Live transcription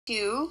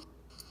to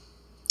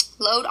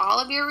load all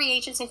of your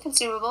reagents and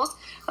consumables.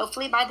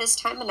 Hopefully by this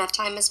time, enough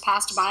time has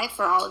passed by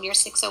for all of your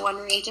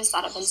 601 reagents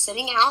that have been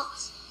sitting out.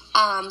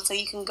 So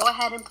you can go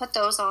ahead and put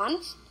those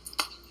on.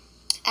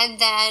 And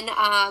then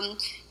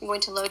you're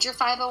going to load your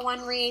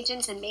 501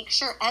 reagents and make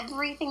sure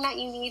everything that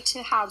you need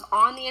to have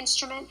on the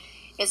instrument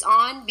is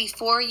on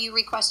before you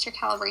request your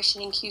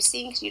calibration in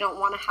QC, because you don't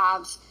want to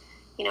have,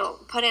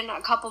 put in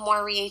a couple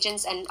more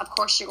reagents, and of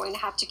course you're going to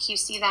have to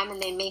QC them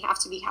and they may have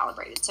to be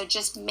calibrated. So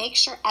just make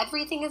sure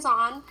everything is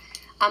on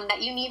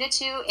that you need it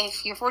to.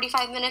 If your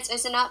 45 minutes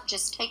isn't up,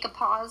 just take a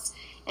pause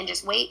and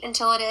just wait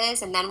until it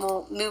is, and then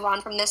we'll move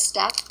on from this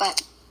step.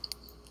 But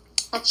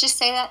let's just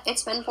say that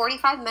it's been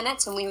 45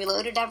 minutes and we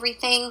reloaded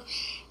everything.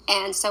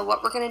 And so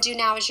what we're going to do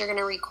now is you're going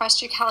to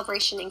request your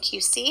calibration in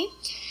QC.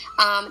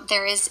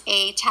 There is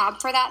a tab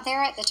for that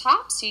there at the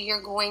top. So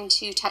you're going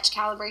to touch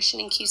calibration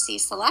in QC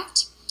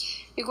select.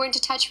 You're going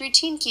to touch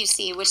routine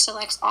QC, which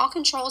selects all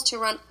controls to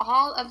run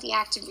all of the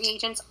active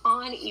reagents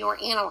on your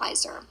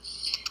analyzer.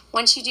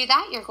 Once you do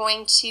that, you're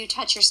going to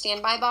touch your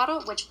standby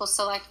bottle, which will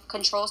select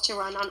controls to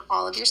run on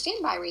all of your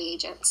standby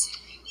reagents.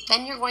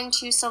 Then you're going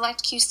to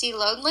select QC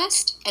load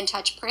list and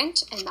touch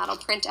print, and that'll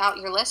print out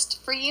your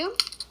list for you.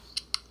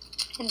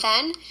 And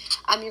then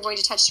you're going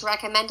to touch the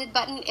recommended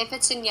button if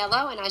it's in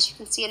yellow, and as you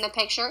can see in the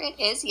picture, it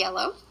is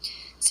yellow.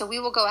 So we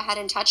will go ahead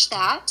and touch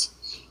that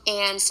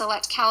and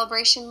select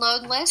calibration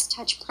load list,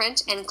 touch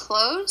print and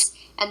close,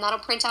 and that'll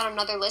print out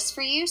another list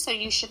for you. So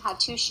you should have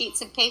 2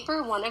 sheets of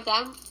paper, one of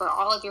them for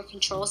all of your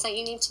controls that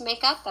you need to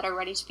make up that are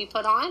ready to be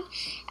put on.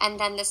 And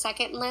then the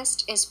second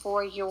list is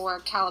for your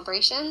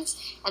calibrations,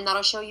 and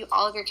that'll show you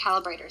all of your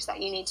calibrators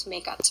that you need to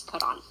make up to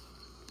put on.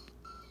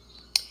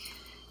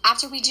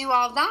 After we do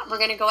all of that, we're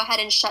going to go ahead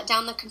and shut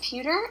down the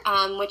computer,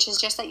 which is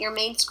just at your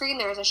main screen.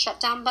 There's a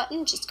shutdown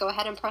button. Just go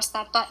ahead and press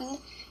that button.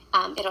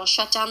 It'll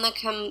shut down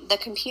the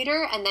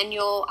computer, and then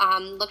you'll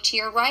look to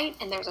your right,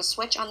 and there's a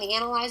switch on the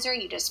analyzer.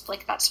 You just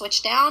flick that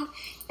switch down,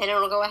 and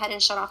it'll go ahead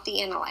and shut off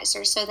the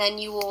analyzer. So then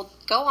you will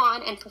go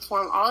on and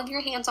perform all of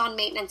your hands-on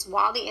maintenance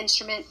while the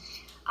instrument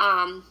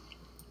and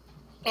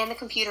the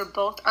computer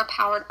both are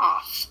powered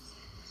off.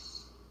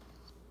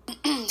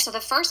 So the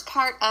first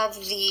part of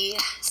the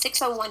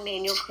 601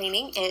 manual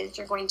cleaning is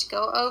you're going to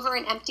go over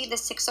and empty the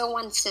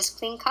 601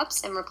 SysClean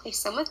cups and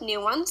replace them with new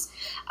ones.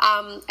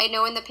 I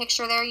know in the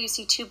picture there you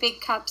see 2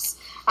 big cups.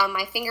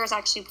 My finger is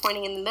actually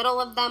pointing in the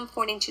middle of them,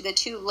 pointing to the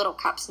 2 little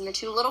cups, and the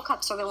 2 little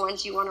cups are the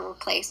ones you want to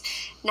replace.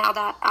 Now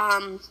that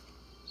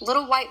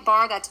little white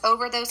bar that's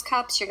over those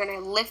cups, you're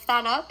going to lift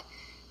that up.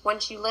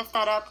 Once you lift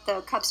that up, the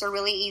cups are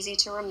really easy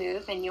to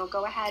remove, and you'll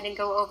go ahead and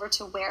go over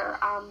to where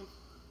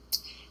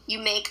you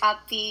make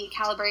up the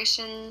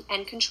calibration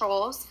and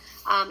controls.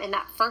 In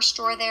that first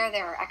drawer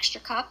there are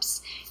extra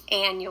cups,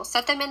 and you'll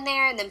set them in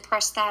there and then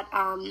press that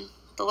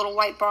the little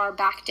white bar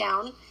back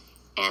down,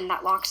 and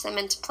that locks them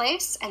into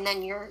place, and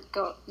then you're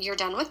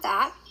done with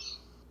that.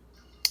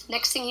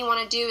 Next thing you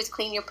want to do is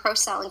clean your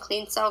ProCell and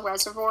Clean Cell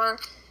reservoir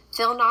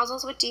fill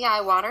nozzles with DI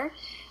water.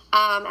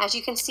 As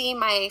you can see,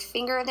 my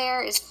finger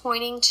there is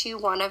pointing to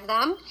one of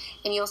them,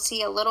 and you'll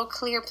see a little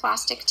clear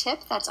plastic tip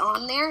that's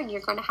on there, and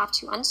you're going to have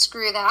to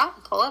unscrew that,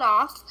 pull it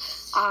off.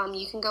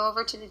 You can go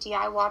over to the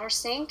DI water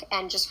sink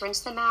and just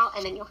rinse them out,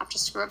 and then you'll have to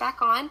screw it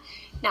back on.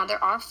 Now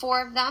there are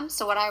 4 of them,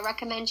 so what I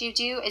recommend you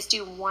do is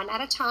do one at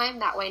a time.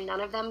 That way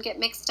none of them get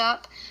mixed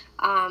up.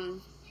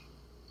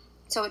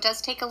 So it does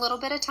take a little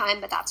bit of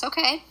time, but that's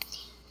okay.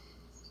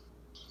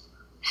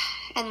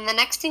 And the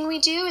next thing we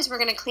do is we're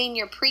going to clean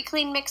your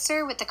pre-clean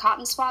mixer with the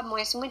cotton swab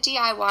moistened with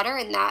DI water,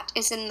 and that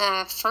is in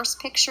the first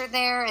picture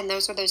there, and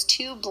those are those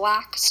 2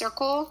 black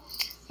circle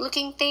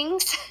looking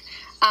things.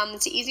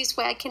 It's the easiest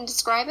way I can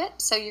describe it.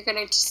 So you're going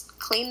to just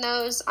clean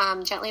those,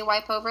 gently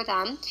wipe over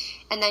them,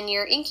 and then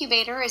your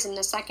incubator is in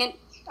the second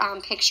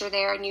picture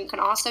there, and you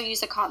can also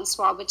use a cotton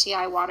swab with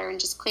DI water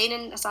and just clean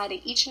inside of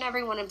each and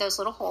every one of those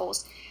little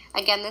holes.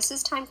 Again, this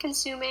is time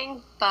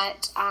consuming,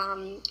 but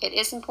it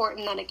is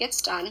important that it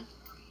gets done.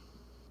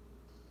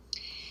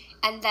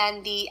 And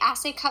then the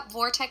assay cup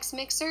vortex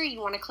mixer, you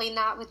want to clean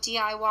that with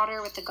DI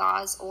water with the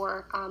gauze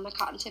or a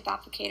cotton tip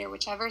applicator,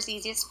 whichever is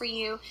easiest for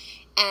you.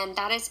 And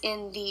that is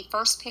in the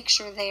first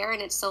picture there,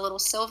 and it's the little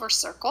silver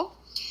circle.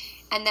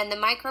 And then the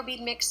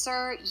microbead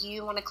mixer,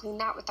 you want to clean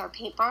that with our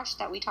paintbrush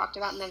that we talked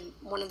about in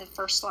one of the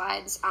first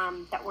slides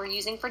that we're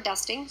using for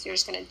dusting. So you're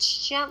just going to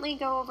gently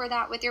go over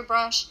that with your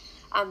brush.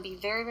 Be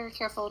very, very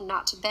careful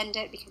not to bend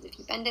it, because if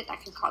you bend it,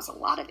 that can cause a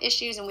lot of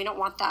issues, and we don't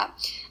want that.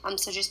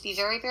 So just be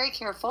very, very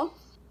careful.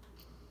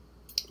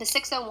 The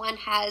 601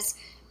 has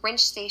wrench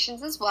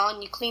stations as well,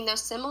 and you clean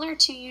those similar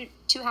to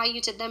how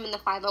you did them in the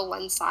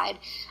 501 side.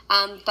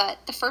 But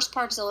the first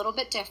part is a little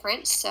bit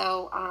different.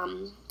 So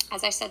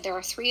as I said, there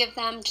are 3 of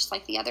them, just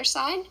like the other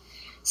side.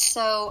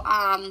 So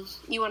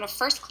you want to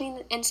first clean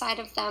the inside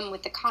of them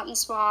with the cotton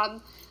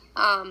swab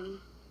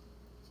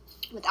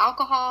with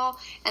alcohol,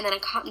 and then a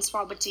cotton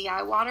swab with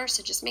DI water.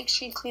 So just make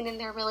sure you clean in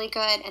there really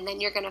good, and then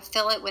you're going to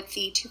fill it with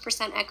the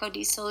 2% Eco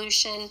D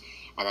solution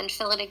and then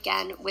fill it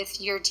again with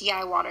your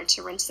DI water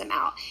to rinse them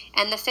out.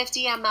 And the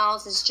 50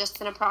 mLs is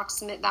just an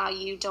approximate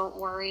value. Don't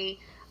worry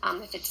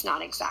if it's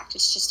not exact.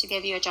 It's just to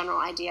give you a general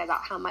idea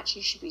about how much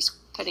you should be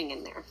putting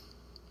in there.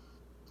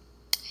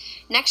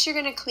 Next, you're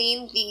going to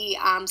clean the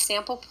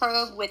sample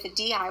probe with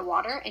DI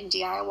water and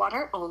DI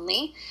water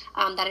only.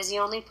 That is the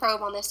only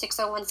probe on the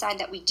 601 side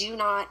that we do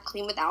not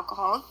clean with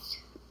alcohol.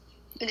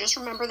 And just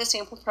remember, the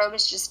sample probe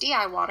is just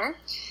DI water.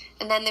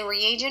 And then the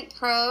reagent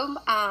probe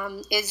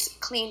is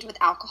cleaned with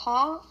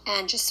alcohol,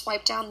 and just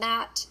swipe down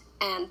that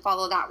and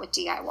follow that with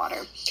DI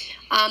water.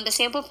 The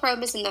sample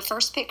probe is in the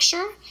first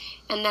picture,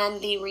 and then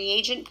the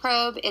reagent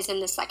probe is in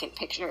the second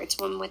picture. It's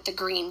one with the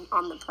green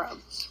on the probe.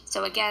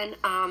 So again,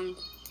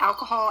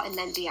 alcohol and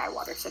then DI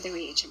water for the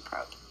reagent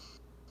probe.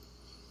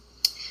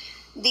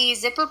 The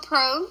zipper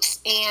probes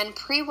and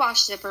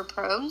pre-wash zipper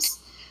probes.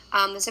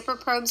 The zipper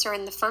probes are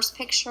in the first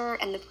picture,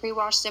 and the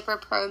pre-wash zipper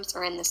probes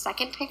are in the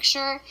second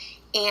picture.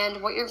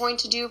 And what you're going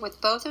to do with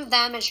both of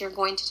them is you're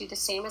going to do the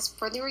same as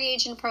for the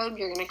reagent probe.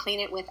 You're going to clean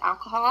it with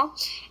alcohol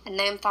and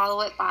then follow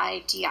it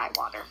by DI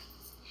water.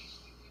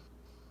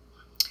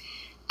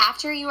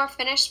 After you are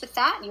finished with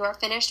that, you are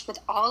finished with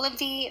all of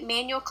the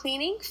manual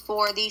cleaning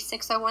for the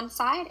 601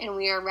 side, and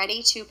we are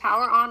ready to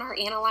power on our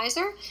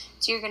analyzer.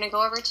 So you're going to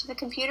go over to the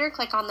computer,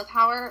 click on the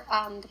power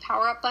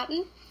up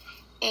button,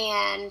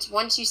 and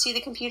once you see the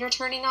computer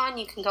turning on,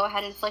 you can go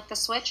ahead and flick the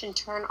switch and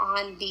turn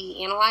on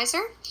the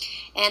analyzer.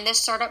 And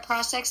this startup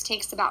process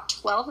takes about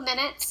 12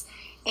 minutes,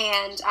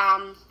 and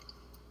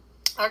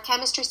our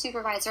chemistry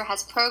supervisor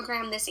has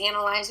programmed this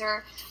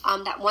analyzer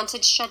that once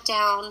it's shut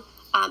down,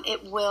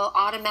 it will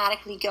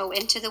automatically go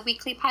into the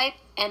weekly pipe,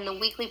 and the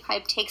weekly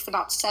pipe takes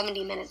about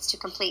 70 minutes to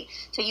complete.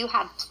 So you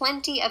have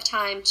plenty of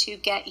time to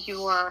get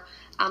your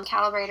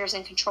calibrators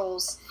and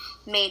controls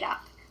made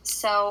up.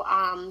 So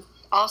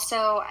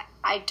also,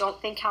 I don't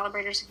think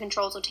calibrators and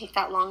controls will take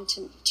that long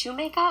to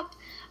make up.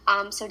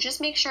 So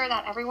just make sure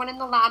that everyone in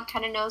the lab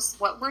kind of knows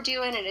what we're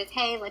doing, and it's,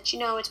 hey, let you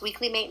know it's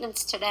weekly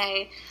maintenance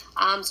today.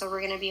 So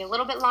we're going to be a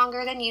little bit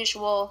longer than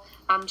usual,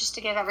 just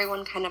to give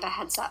everyone kind of a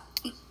heads up.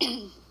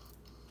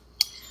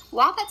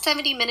 While that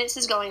 70 minutes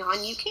is going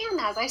on, you can,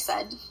 as I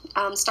said,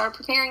 start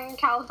preparing your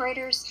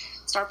calibrators,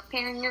 start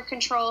preparing your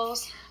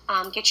controls,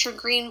 get your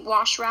green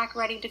wash rack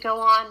ready to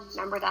go on.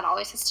 Remember, that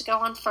always has to go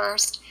on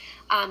first.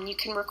 You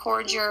can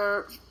record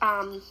your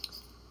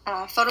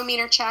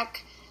photometer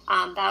check.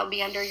 That will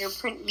be under your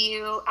print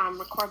view.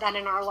 Record that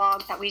in our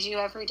log that we do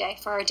every day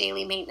for our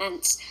daily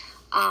maintenance.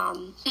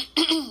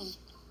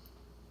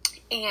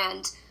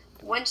 And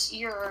once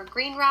your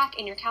green rack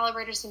and your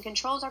calibrators and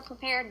controls are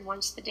prepared,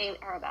 once the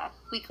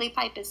weekly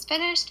pipe is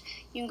finished,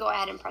 you can go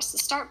ahead and press the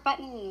start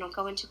button, and it'll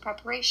go into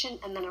preparation,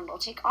 and then it will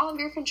take all of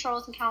your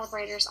controls and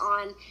calibrators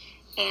on,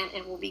 and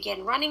it will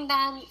begin running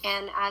them.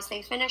 And as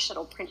they finish,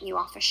 it'll print you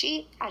off a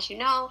sheet, as you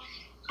know,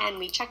 and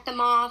we check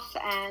them off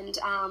and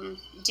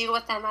deal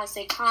with them as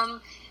they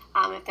come.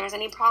 If there's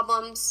any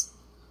problems,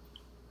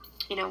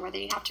 whether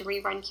you have to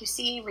rerun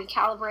QC,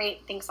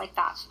 recalibrate, things like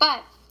that.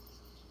 But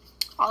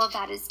all of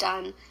that is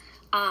done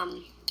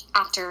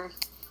after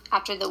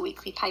the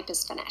weekly pipe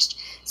is finished.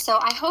 So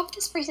I hope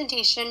this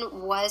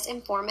presentation was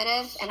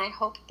informative, and I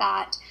hope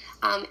that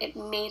it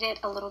made it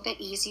a little bit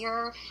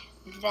easier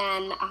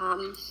than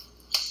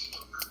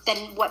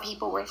what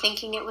people were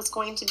thinking it was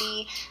going to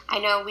be. I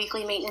know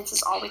weekly maintenance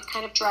is always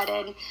kind of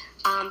dreaded,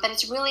 but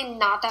it's really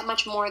not that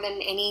much more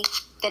than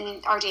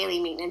our daily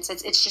maintenance.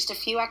 It's just a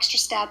few extra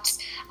steps.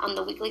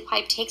 The weekly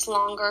pipe takes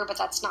longer, but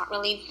that's not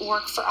really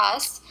work for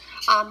us.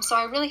 So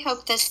I really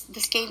hope this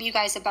gave you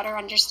guys a better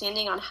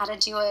understanding on how to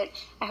do it.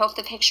 I hope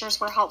the pictures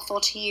were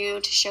helpful to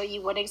you to show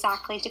you what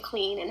exactly to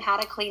clean and how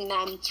to clean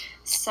them.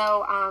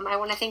 So I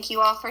want to thank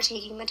you all for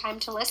taking the time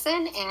to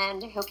listen,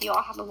 and I hope you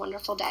all have a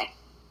wonderful day.